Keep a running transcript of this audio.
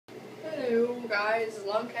guys,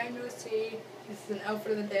 long time no see. This is an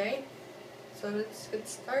outfit of the day. So let's get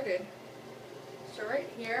started. So right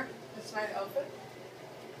here, this is my outfit.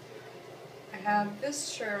 I have this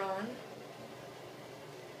shirt on.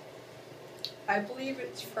 I believe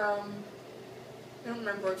it's from, I don't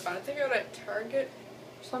remember where I got it. I think I got it at Target.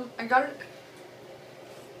 I got it,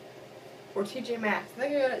 or TJ Maxx. I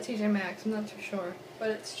think I got it at TJ Maxx, I'm not too sure.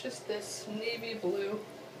 But it's just this navy blue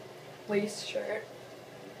lace shirt.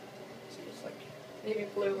 So it's like navy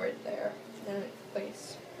blue right there, and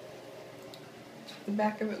lace. That's what the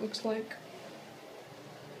back of it looks like.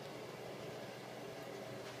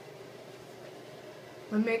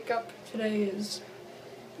 My makeup today is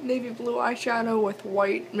navy blue eyeshadow with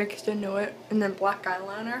white mixed into it, and then black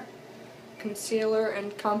eyeliner, concealer,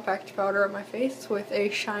 and compact powder on my face with a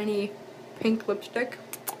shiny pink lipstick.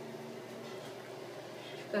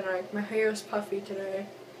 Then my hair is puffy today.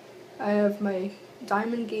 I have my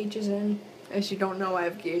diamond gauges in. As you don't know, I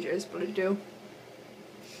have gauges, but I do.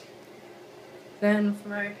 Then for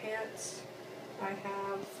my pants, I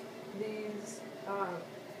have these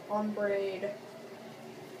ombre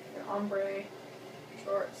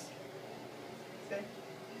shorts. See?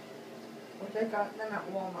 Which I got them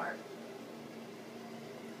at Walmart.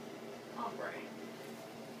 Ombre.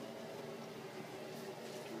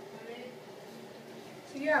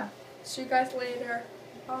 So yeah, see you guys later.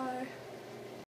 Bye.